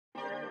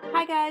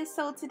Hi guys,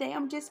 so today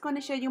I'm just going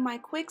to show you my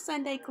quick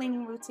Sunday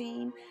cleaning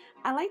routine.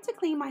 I like to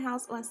clean my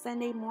house on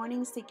Sunday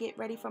mornings to get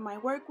ready for my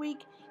work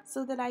week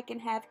so that I can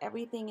have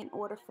everything in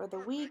order for the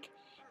week.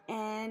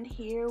 And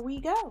here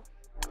we go.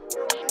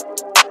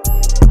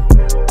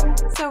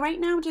 So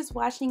right now I'm just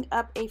washing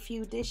up a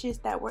few dishes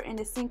that were in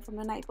the sink from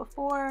the night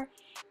before.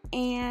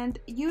 And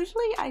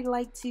usually I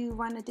like to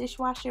run a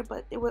dishwasher,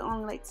 but it was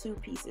only like 2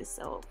 pieces,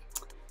 so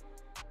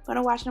I'm going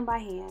to wash them by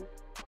hand.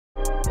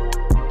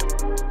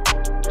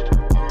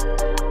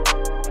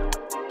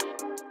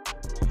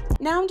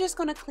 Now I'm just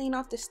going to clean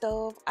off the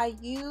stove. I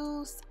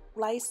use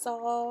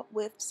Lysol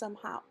with some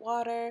hot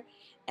water,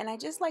 and I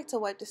just like to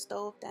wipe the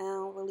stove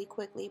down really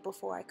quickly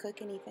before I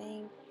cook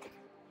anything.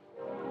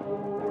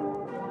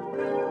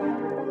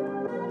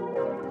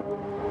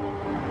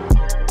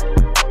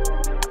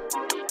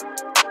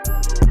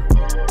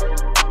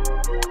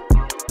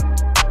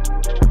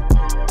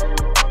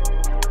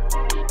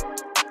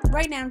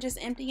 Right now I'm just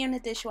emptying the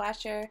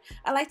dishwasher.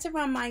 I like to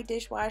run my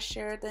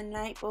dishwasher the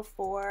night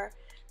before,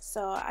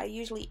 so I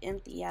usually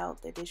empty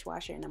out the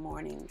dishwasher in the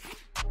morning.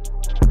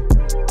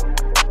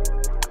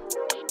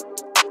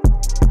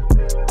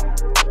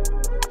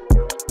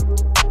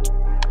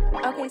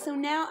 Okay, so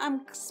now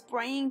I'm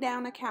spraying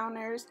down the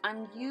counters.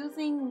 I'm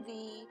using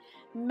the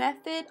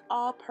Method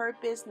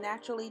All-Purpose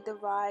Naturally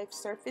Derived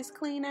Surface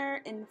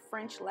Cleaner in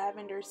French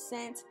Lavender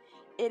scent.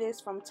 It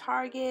is from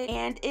Target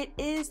and it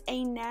is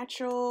a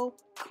natural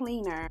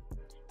cleaner.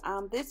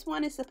 This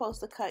one is supposed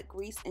to cut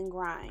grease and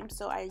grime,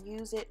 so I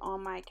use it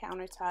on my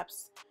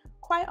countertops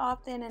quite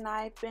often and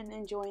I've been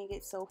enjoying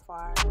it so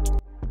far.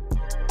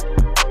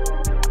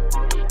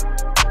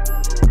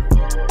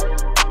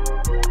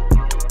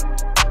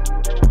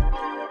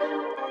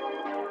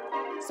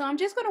 So I'm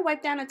just going to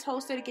wipe down a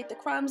toaster to get the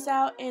crumbs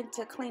out and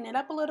to clean it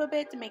up a little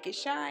bit to make it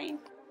shine.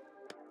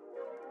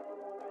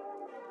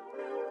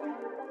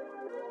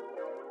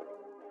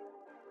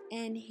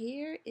 And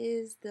here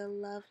is the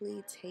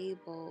lovely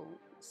table.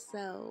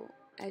 So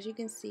as you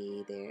can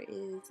see, there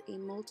is a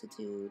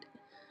multitude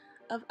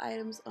of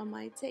items on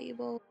my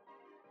table.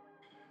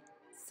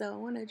 So I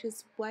want to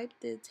just wipe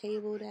the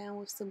table down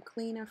with some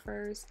cleaner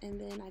first, and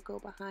then I go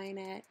behind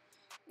that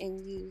and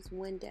use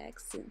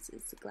Windex since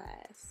it's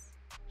glass.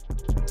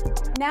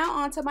 Now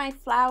onto my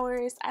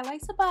flowers. I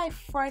like to buy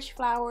fresh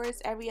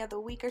flowers every other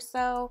week or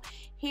so.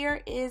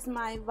 Here is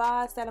my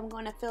vase that I'm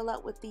going to fill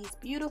up with these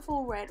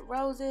beautiful red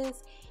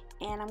roses,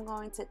 and I'm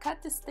going to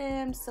cut the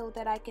stems so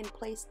that I can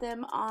place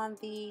them on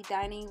the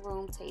dining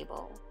room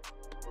table.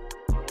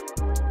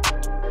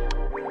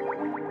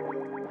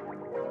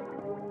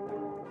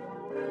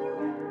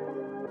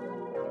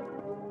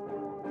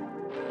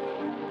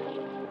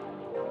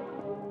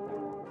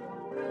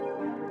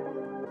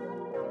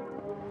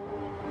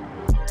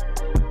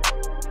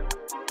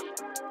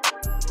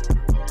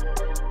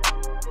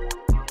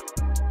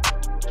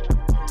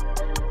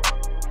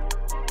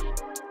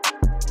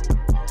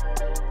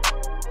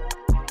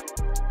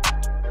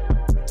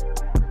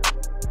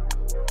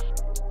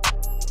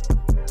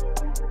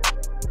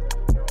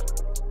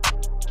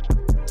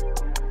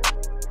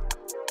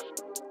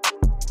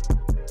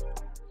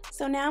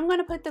 So now I'm going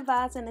to put the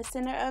vase in the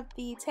center of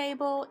the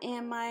table,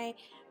 and my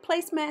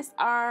placemats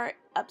are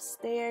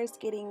upstairs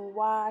getting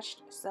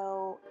washed,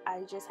 so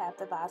I just have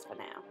the vase for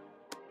now.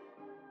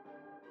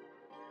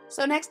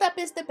 So next up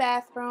is the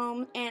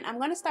bathroom, and I'm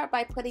going to start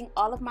by putting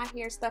all of my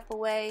hair stuff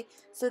away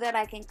so that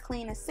I can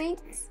clean the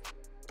sinks.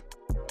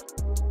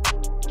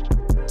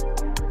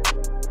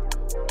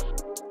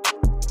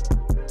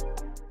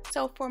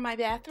 So for my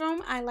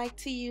bathroom, I like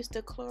to use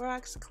the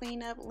Clorox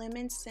Cleanup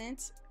Lemon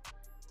Scent.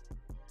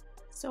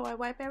 So I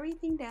wipe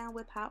everything down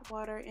with hot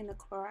water in the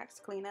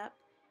Clorox Cleanup,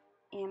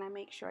 and I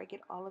make sure I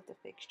get all of the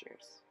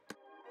fixtures.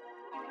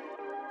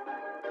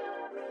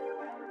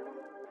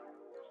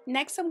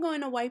 Next, I'm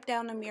going to wipe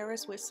down the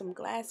mirrors with some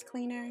glass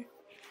cleaner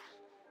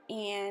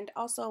and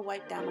also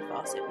wipe down the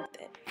faucet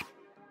with it.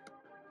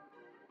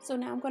 So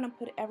now I'm going to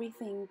put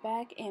everything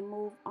back and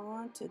move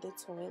on to the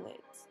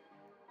toilets.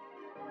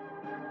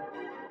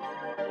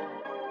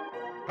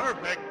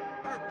 Perfect.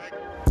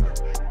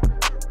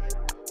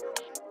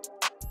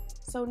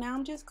 So now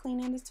I'm just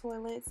cleaning the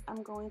toilets.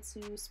 I'm going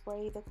to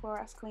spray the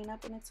Clorox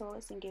Cleanup in the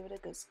toilets and give it a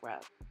good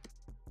scrub.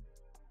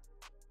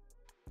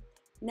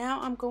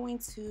 Now I'm going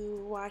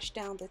to wash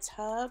down the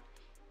tub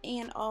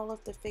and all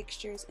of the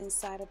fixtures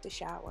inside of the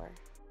shower.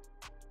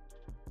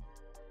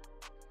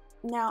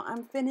 Now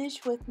I'm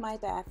finished with my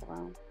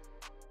bathroom.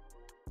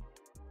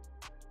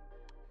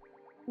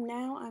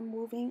 Now I'm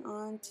moving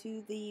on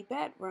to the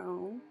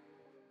bedroom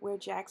where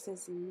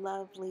Jax's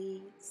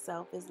lovely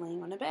self is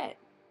laying on the bed.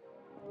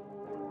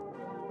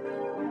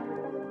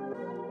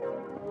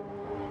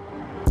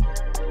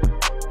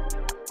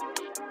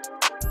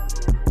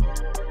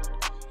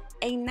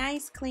 A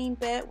nice clean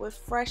bed with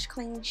fresh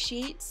clean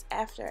sheets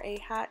after a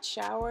hot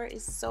shower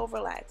is so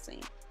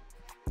relaxing.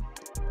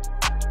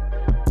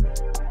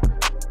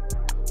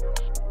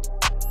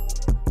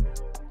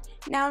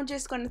 Now I'm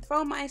just going to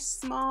throw my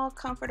small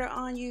comforter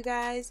on, you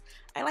guys.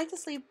 I like to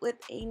sleep with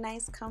a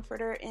nice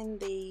comforter in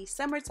the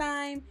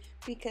summertime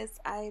because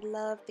I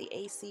love the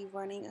AC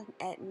running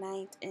at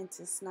night and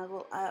to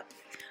snuggle up,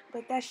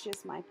 but that's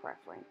just my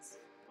preference.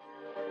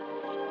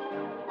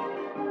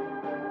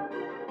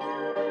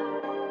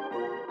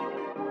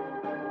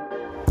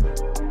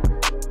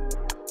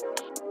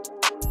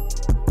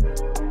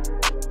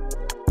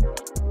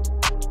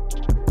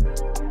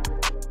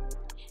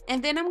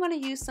 And then I'm going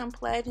to use some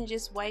Pledge and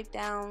just wipe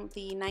down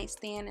the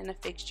nightstand and the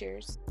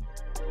fixtures.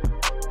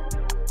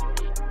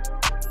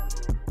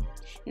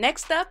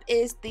 Next up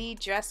is the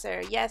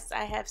dresser. Yes,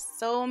 I have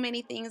so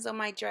many things on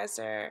my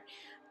dresser.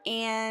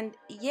 And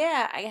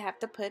yeah, I have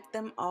to put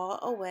them all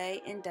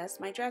away and dust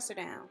my dresser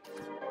down.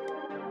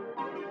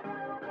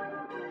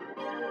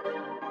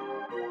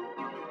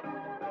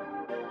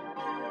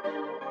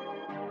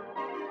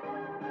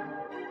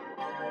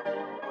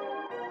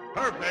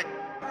 Perfect.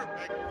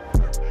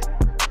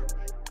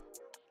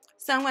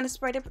 So I'm going to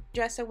spray the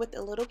dresser with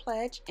a little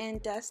Pledge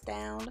and dust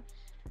down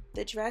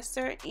the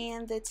dresser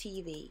and the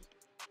TV.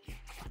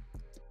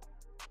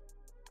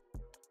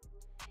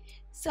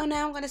 So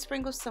now I'm going to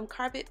sprinkle some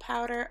carpet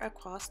powder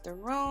across the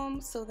room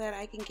so that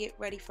I can get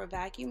ready for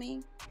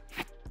vacuuming.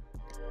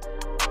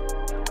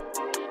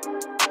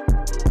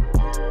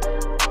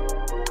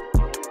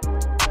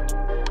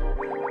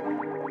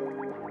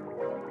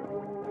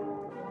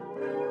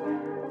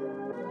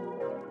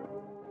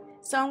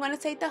 So I'm going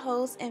to take the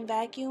hose and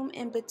vacuum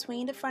in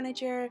between the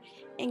furniture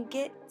and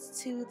get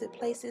to the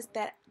places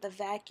that the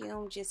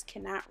vacuum just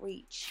cannot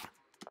reach.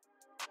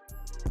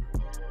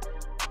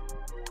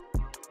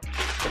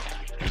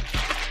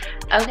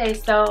 Okay,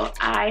 so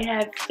I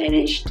have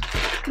finished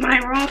my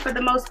room for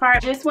the most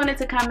part. Just wanted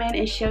to come in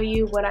and show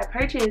you what I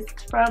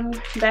purchased from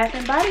Bath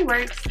and Body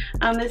Works.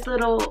 This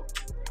little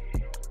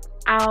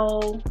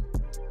owl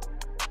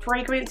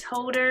fragrance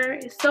holder.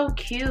 It's so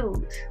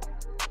cute.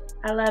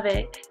 I love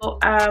it. So,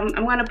 I'm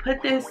going to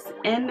put this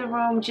in the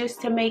room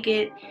just to make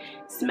it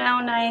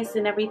smell nice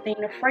and everything.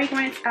 The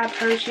fragrance I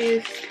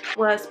purchased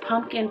was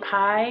pumpkin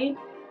pie.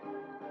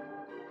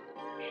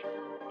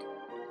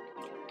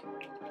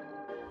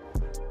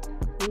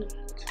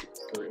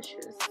 It's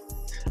delicious.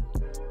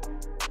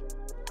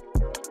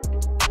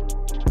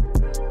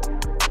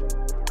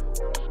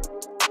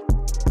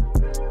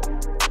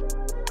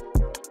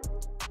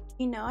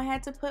 You know, I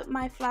had to put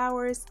my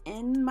flowers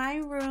in my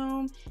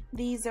room.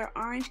 These are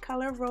orange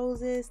color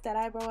roses that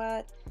I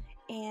brought,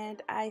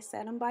 and I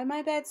set them by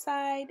my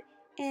bedside,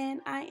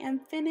 and I am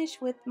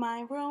finished with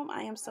my room.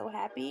 I am so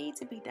happy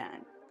to be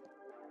done.